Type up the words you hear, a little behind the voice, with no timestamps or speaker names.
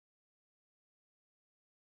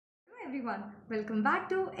Everyone, welcome back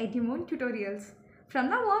to Edumoon tutorials. From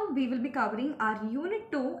now on, we will be covering our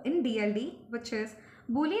Unit 2 in DLD, which is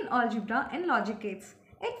Boolean Algebra and Logic Gates.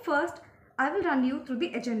 At first, I will run you through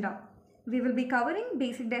the agenda. We will be covering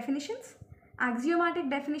basic definitions, axiomatic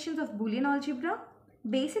definitions of Boolean Algebra,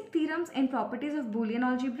 basic theorems and properties of Boolean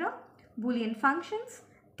Algebra, Boolean functions,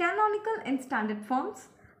 canonical and standard forms,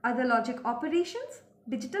 other logic operations,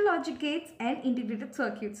 digital logic gates and integrated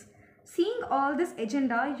circuits. Seeing all this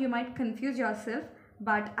agenda, you might confuse yourself,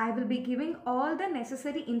 but I will be giving all the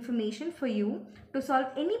necessary information for you to solve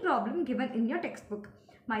any problem given in your textbook.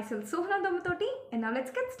 Myself Sohana of Andhra University, and now let's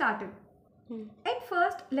get started. At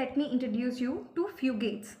first, let me introduce you to few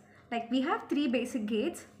gates. Like we have three basic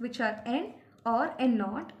gates which are AND, OR and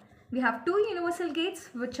NOT. We have two universal gates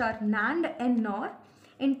which are NAND and NOR,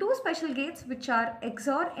 and two special gates which are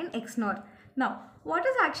XOR and XNOR. Now, what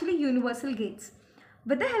is actually universal gates?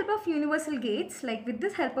 With the help of universal gates, like with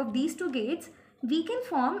this help of these two gates, we can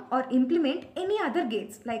form or implement any other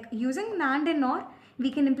gates. Like using NAND and NOR, we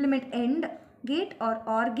can implement AND gate or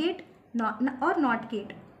OR gate or NOT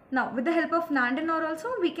gate. Now, with the help of NAND and NOR also,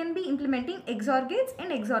 we can be implementing XOR gates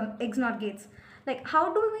and XNOR gates. Like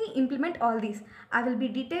how do we implement all these? I will be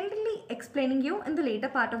detailedly explaining you in the later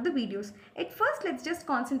part of the videos. At first, let's just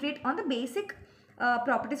concentrate on the basic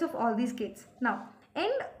properties of all these gates. Now,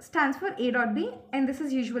 AND stands for A dot B, and this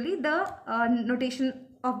is usually the notation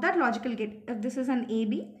of that logical gate. If this is an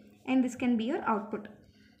AB, and this can be your output.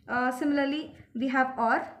 Similarly, we have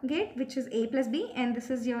OR gate, which is A plus B, and this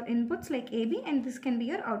is your inputs like AB, and this can be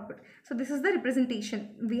your output. So this is the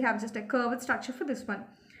representation. We have just a curved structure for this one.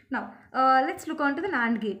 Now, let's look on to the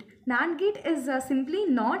NAND gate. NAND gate is simply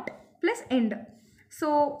NOT plus AND.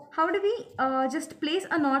 So how do we just place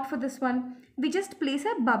a NOT for this one? We just place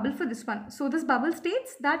a bubble for this one. So this bubble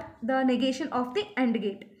states that the negation of the AND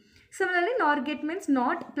gate. Similarly, NOR gate means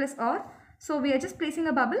NOT plus OR. So we are just placing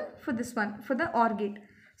a bubble for this one, for the OR gate.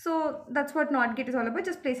 So that's what NOT gate is all about,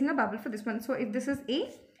 just placing a bubble for this one. So if this is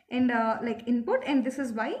A and like input, and this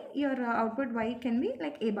is Y, your output Y can be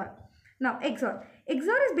like A bar. Now XOR.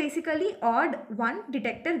 XOR is basically odd one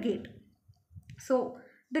detector gate. So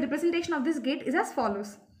the representation of this gate is as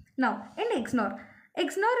follows. Now in XNOR.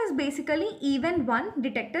 XNOR is basically even one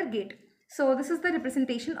detector gate. So this is the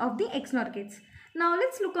representation of the XNOR gates. Now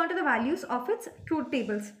let's look onto the values of its truth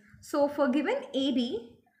tables. So for given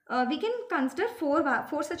AB, we can consider four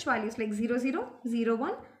such values like 0, 0, 0,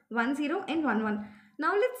 1, 1, 0 and 1, 1.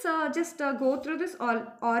 Now let's just go through this all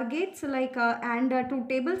OR gates like and truth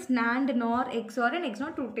tables, NAND, NOR, XOR and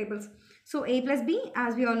XNOR truth tables. So A plus B,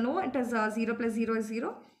 as we all know, it is 0 plus 0 is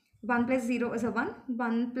 0. 1 plus 0 is a 1,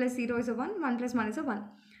 1 plus 0 is a 1, 1 plus 1 is a 1.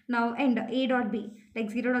 Now end A dot B,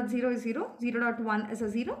 like 0 dot 0 is 0, 0 dot 1 is a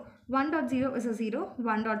 0, 1 dot 0 is a 0,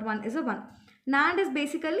 1 dot 1 is a 1. NAND is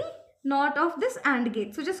basically not of this AND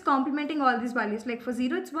gate. So just complementing all these values, like for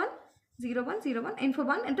 0 it's 1, 0, 1, 0, 1 and for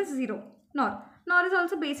 1 it is 0. NOR. NOR is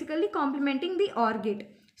also basically complementing the OR gate.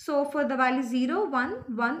 So for the values 0,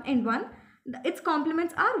 1, 1 and 1, its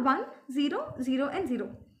complements are 1, 0, 0 and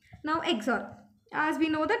 0. Now XOR. As we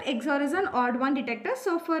know that XOR is an odd one detector.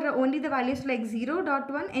 So for only the values like 0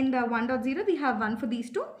 dot 1 and 1 dot 0, we have 1 for these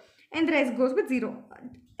two and the rest goes with 0.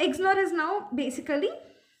 XNOR is now basically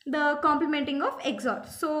the complementing of XOR.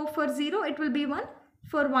 So for 0 it will be 1,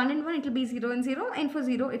 for 1 and 1 it will be 0 and 0, and for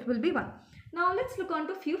 0 it will be 1. Now let's look on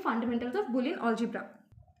to few fundamentals of Boolean algebra.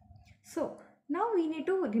 So now we need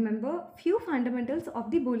to remember few fundamentals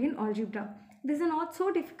of the Boolean algebra. These are not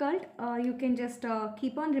so difficult. You can just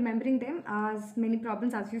keep on remembering them as many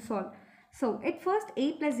problems as you solve. So at first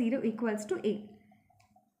A plus 0 equals to A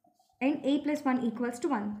and A plus 1 equals to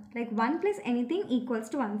 1. Like 1 plus anything equals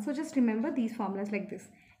to 1. So just remember these formulas like this.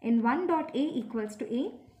 And 1 dot A equals to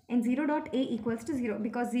A and 0 dot A equals to 0,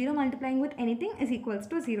 because 0 multiplying with anything is equals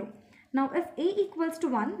to 0. Now if A equals to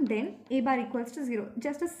 1, then A bar equals to 0.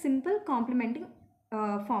 Just a simple complementing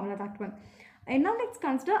formula, that one. And now let's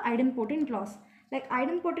consider idempotent clause. Like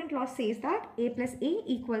idempotent clause says that A plus A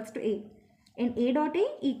equals to A and A dot A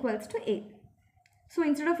equals to A. So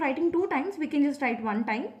instead of writing 2 times, we can just write 1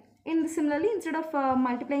 time. And similarly, instead of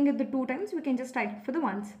multiplying it the 2 times, we can just write it for the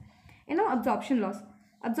ones. And now absorption laws.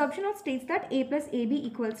 Absorption law states that A plus AB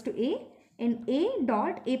equals to A and A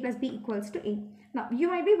dot A plus B equals to A. Now you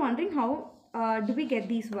might be wondering how do we get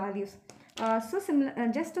these values. So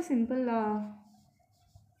similar, just a simple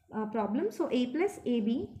problem. So A plus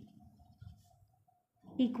AB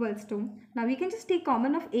equals to, now we can just take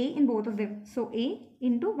common of A in both of them. So A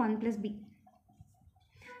into 1 plus B.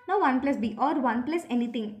 Now 1 plus B or 1 plus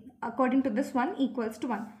anything according to this one equals to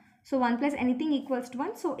 1. So 1 plus anything equals to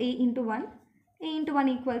 1. So A into 1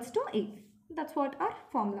 equals to A. That's what our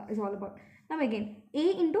formula is all about. Now again,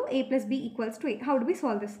 a into a plus b equals to a. How do we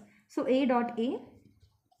solve this? So a dot a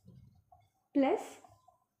plus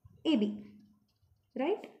ab,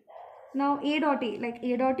 right? Now a dot a, like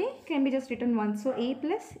a dot a can be just written once. So a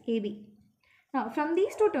plus ab. Now from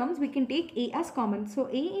these two terms we can take a as common. So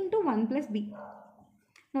a into 1 plus b.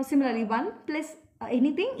 Now similarly 1 plus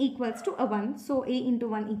anything equals to a 1. So a into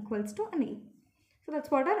 1 equals to an a. So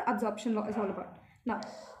that's what our absorption law is all about. Now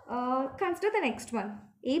consider the next one.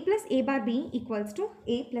 A plus a bar b equals to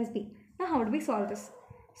a plus b. Now how do we solve this?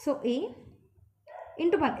 So a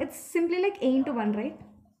into 1. It's simply like a into 1, right?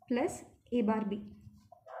 Plus a bar b.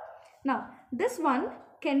 Now this one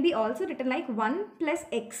can be also written like 1 plus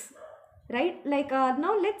x, right? Like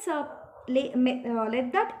now let's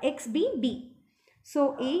let that x be b.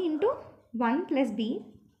 So a into 1 plus b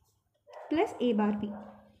plus a bar b,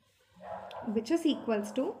 which is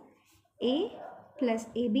equals to a plus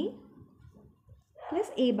ab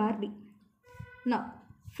plus a bar b. Now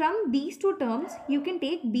from these two terms you can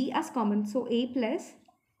take b as common. So a plus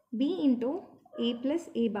b into a plus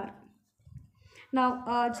a bar. Now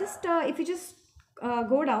if you just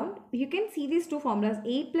go down, you can see these two formulas.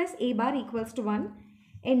 A plus a bar equals to 1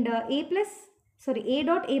 and a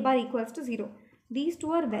dot a bar equals to 0. These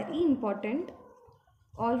two are very important.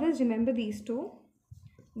 Always remember these two.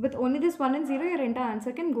 With only this 1 and 0, your entire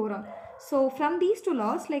answer can go wrong. So from these two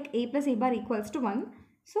laws, like a plus a bar equals to 1.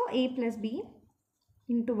 So a plus b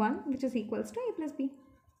into 1, which is equals to a plus b.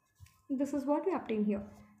 This is what we obtain here.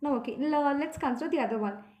 Now okay, let's consider the other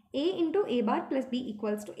one. A into a bar plus b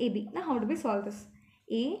equals to ab. Now how do we solve this?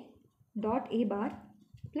 A dot a bar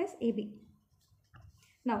plus ab.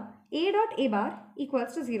 Now a dot a bar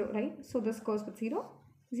equals to 0, right? So this goes with 0.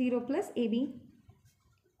 0 plus ab.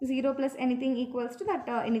 0 plus anything equals to that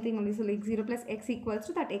anything only. So like 0 plus x equals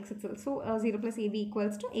to that x itself. So 0 plus ab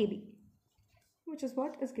equals to ab, which is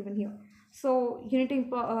what is given here. So you need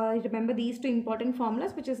to remember these two important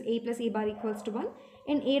formulas, which is a plus a bar equals to 1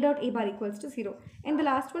 and a dot a bar equals to 0. And the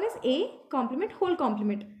last one is a complement whole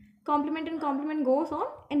complement. Complement and complement goes on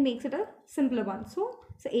and makes it a simpler one. So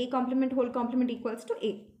a complement whole complement equals to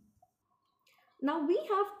a. Now we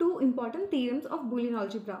have two important theorems of Boolean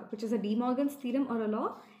algebra, which is a De Morgan's theorem or a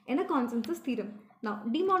law and a consensus theorem. Now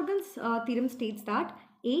De Morgan's theorem states that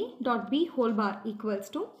a dot b whole bar equals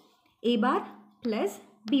to a bar plus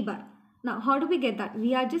b bar. Now how do we get that?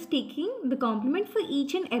 We are just taking the complement for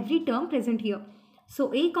each and every term present here.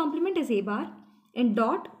 So a complement is a bar and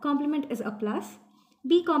dot complement is a plus,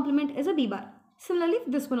 b complement is a b bar. Similarly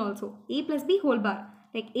this one also, a plus b whole bar,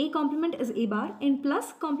 like a complement is a bar and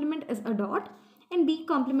plus complement is a dot and b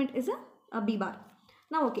complement is a b bar.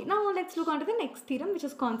 Now okay, now let's look on to the next theorem, which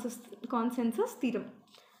is consensus theorem.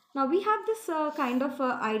 Now we have this kind of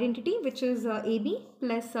identity, which is ab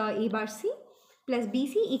plus a bar c plus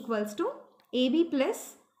bc equals to ab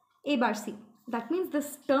plus a bar c. That means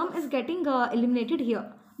this term is getting eliminated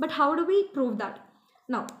here. But how do we prove that?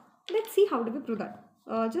 Now let's see how do we prove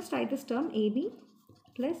that. Just write this term ab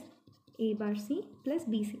plus a bar c plus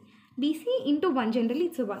bc. bc into 1, generally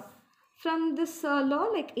it's a 1. From this law,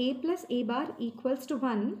 like a plus a bar equals to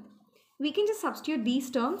 1, we can just substitute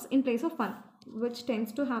these terms in place of 1, which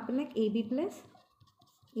tends to happen like ab plus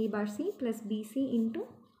a bar c plus bc into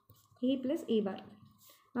a plus a bar.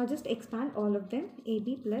 Now just expand all of them.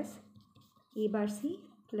 ab plus a bar c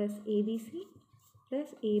plus abc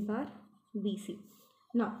plus a bar bc.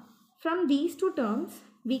 Now from these two terms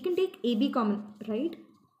we can take ab common, right?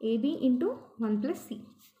 ab into 1 plus c.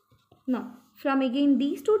 Now from again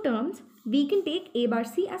these two terms we can take a bar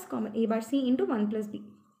c as common, a bar c into 1 plus b.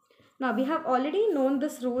 Now we have already known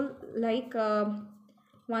this rule, like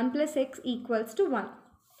 1 plus x equals to 1.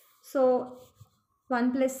 So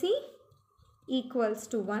 1 plus c equals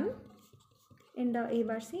to 1 and a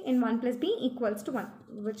bar c, and 1 plus b equals to 1,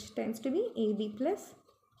 which tends to be ab plus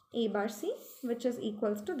a bar c, which is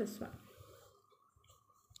equals to this one.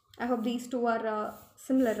 I hope these two are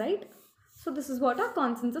similar, right? So this is what our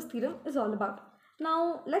consensus theorem is all about.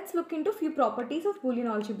 Now let's look into few properties of Boolean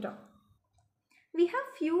algebra. We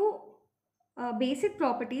have few basic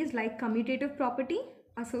properties like commutative property,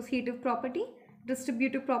 associative property,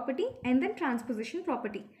 distributive property, and then transposition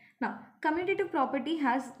property. Now commutative property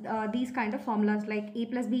has these kind of formulas like a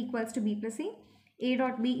plus b equals to b plus a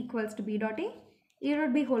dot b equals to b dot a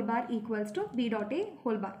dot b whole bar equals to b dot a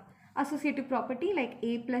whole bar. Associative property like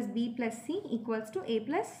a plus b plus c equals to a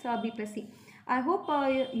plus b plus c. I hope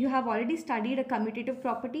you have already studied a commutative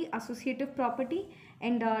property, associative property,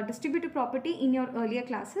 and distributive property in your earlier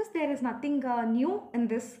classes. There is nothing new in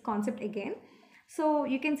this concept again. So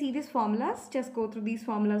you can see these formulas, just go through these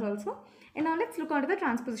formulas also. And now let's look onto the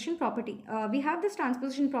transposition property. We have this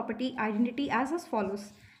transposition property identity as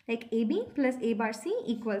follows, like AB plus A bar C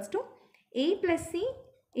equals to A plus C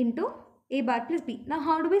into A bar plus B. Now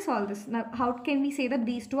how do we solve this? Now how can we say that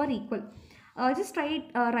these two are equal? Just try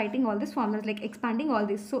writing all these formulas, like expanding all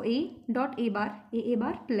this. So A dot A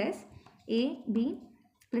bar plus AB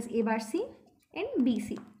plus A bar C and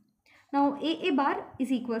BC. Now A bar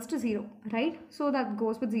is equals to 0, right? So that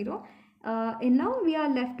goes with 0. And now we are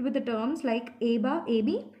left with the terms like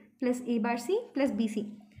AB plus A bar C plus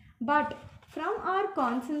BC. But from our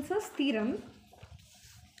consensus theorem,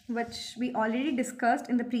 which we already discussed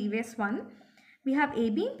in the previous one, we have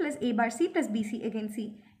AB plus A bar C plus BC. Again,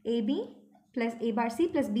 see, AB plus A bar C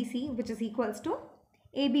plus BC, which is equals to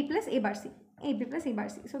AB plus A bar C. AB plus A bar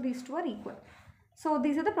C. So these two are equal. So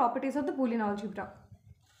these are the properties of the Boolean algebra.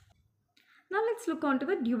 Now let's look onto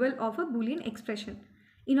the dual of a Boolean expression.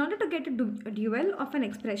 In order to get a dual of an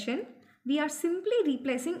expression, we are simply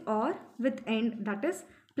replacing OR with AND, that is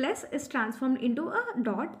plus is transformed into a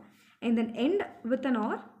dot, and then AND with an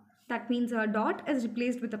OR, that means a dot is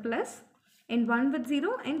replaced with a plus, and 1 with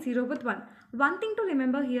 0 and 0 with 1. One thing to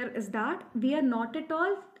remember here is that we are not at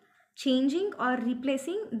all changing or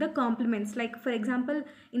replacing the complements. Like for example,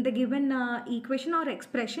 in the given equation or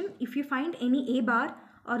expression, if you find any A bar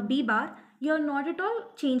or B bar, you are not at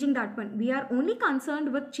all changing that one. We are only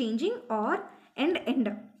concerned with changing OR and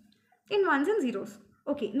AND in ones and zeros.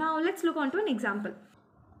 Okay, now let's look on to an example.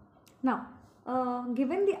 Now,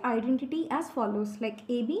 given the identity as follows, like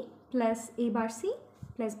AB plus A bar C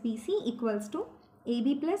plus BC equals to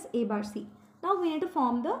AB plus A bar C. Now we need to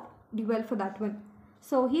form the dual for that one.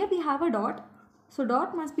 So here we have a dot. So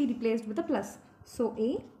dot must be replaced with a plus. So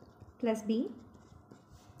A plus B.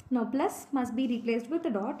 Now plus must be replaced with a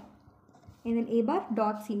dot. And then A bar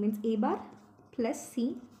dot C means A bar plus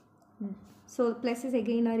C. So plus is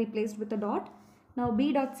again replaced with a dot. Now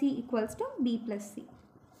B dot C equals to B plus C.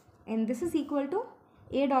 And this is equal to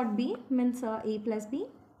A dot B means A plus B.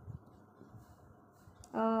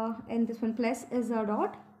 And this one plus is a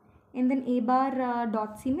dot. And then A bar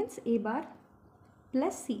dot C means A bar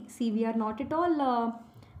plus C. See, we are not at all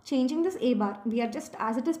changing this A bar. We are just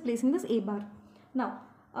as it is placing this A bar. Now,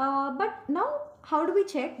 but now how do we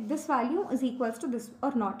check this value is equals to this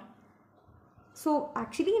or not? So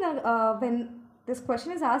actually when this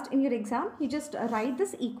question is asked in your exam, you just write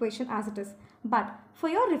this equation as it is. But for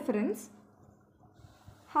your reference,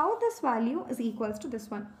 how this value is equals to this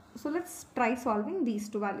one. So let's try solving these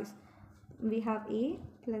two values. We have A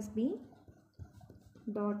plus B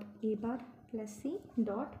dot A bar plus C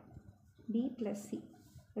dot B plus C,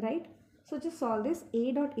 right? So just solve this.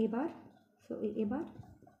 A dot A bar, so A bar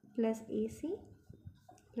plus AC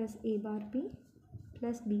plus A bar B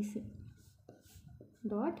plus BC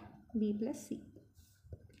dot B plus C.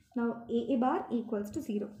 Now A bar equals to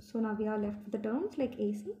 0. So now we are left with the terms like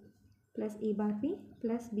AC plus A bar B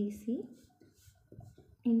plus BC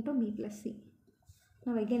into B plus C.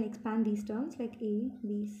 Now again expand these terms like A,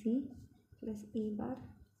 B, C plus A bar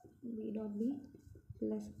B dot B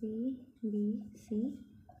plus B, B, C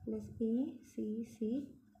plus A, C, C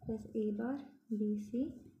plus A bar B, C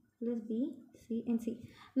plus B, C and C.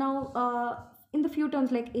 Now in the few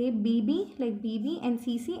terms like A, BB, like BB and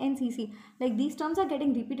CC and CC, like these terms are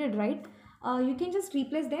getting repeated, right? You can just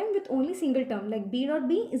replace them with only single term like B dot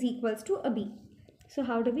B is equals to a B. So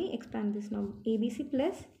how do we expand this now? ABC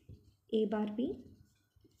plus A bar B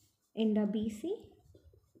and BC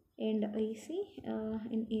and AC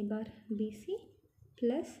and A bar BC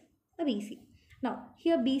plus a BC. Now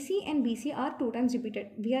here BC and BC are 2 times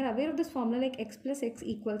repeated. We are aware of this formula like x plus x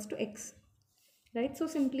equals to x, right? So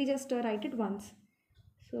simply just write it once.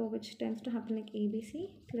 So which tends to happen like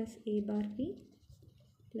ABC plus A bar B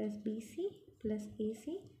plus BC plus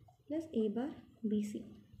AC plus A bar BC.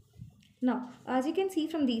 Now as you can see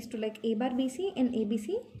from these two, like A bar BC and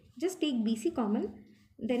ABC, just take BC common,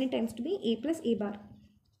 then it tends to be A plus A bar,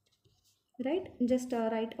 right? Just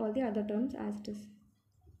write all the other terms as it is,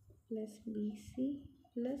 plus BC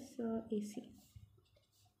plus AC.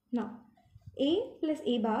 Now A plus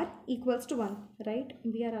A bar equals to 1, right?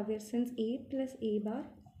 We are aware since A plus A bar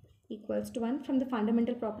equals to 1 from the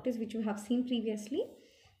fundamental properties which you have seen previously.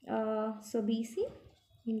 So BC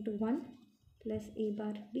into 1 plus A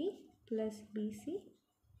bar B plus BC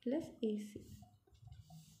plus AC,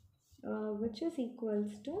 which is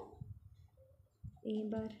equals to A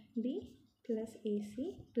bar B plus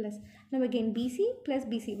AC plus, now again BC plus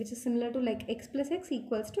BC, which is similar to like x plus x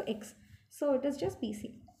equals to x. So it is just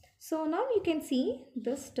BC. So now you can see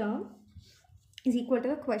this term is equal to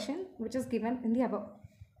the question which is given in the above.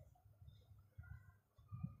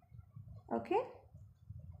 Okay.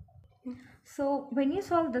 So when you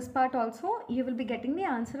solve this part also, you will be getting the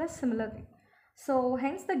answer as similarly. So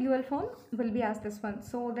hence the dual form will be as this one.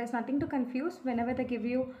 So there's nothing to confuse. Whenever they give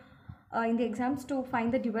you in the exams to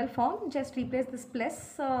find the dual form, just replace this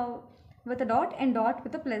plus with a dot and dot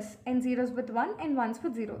with a plus, and zeros with 1 and ones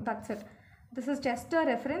with 0. That's it. This is just a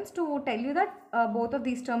reference to tell you that both of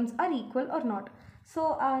these terms are equal or not.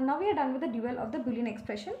 So now we are done with the dual of the Boolean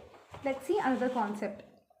expression. Let's see another concept.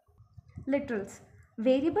 Literals.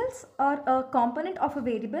 Variables or a component of a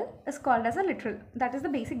variable is called as a literal. That is the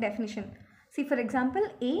basic definition. See, for example,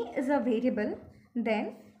 a is a variable,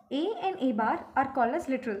 then a and a bar are called as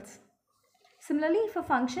literals. Similarly, if a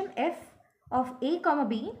function f of a comma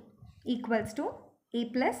b equals to a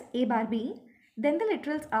plus a bar b, then the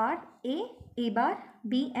literals are a bar,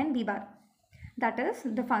 b and b bar. That is,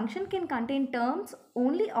 the function can contain terms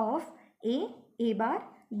only of a bar,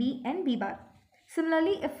 b and b bar.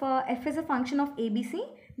 Similarly, if f is a function of abc,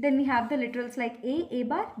 then we have the literals like a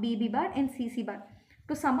bar, b bar and c bar.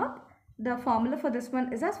 To sum up, the formula for this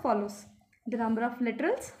one is as follows. The number of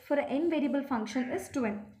literals for an n variable function is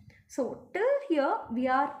 2n. So till here we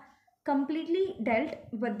are completely dealt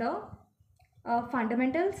with the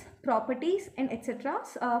fundamentals, properties and etc.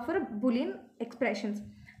 For a Boolean expressions.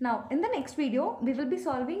 Now in the next video we will be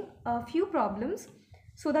solving a few problems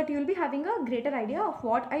so that you will be having a greater idea of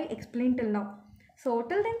what I explained till now. So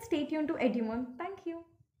till then, stay tuned to Edumoon. Thank you.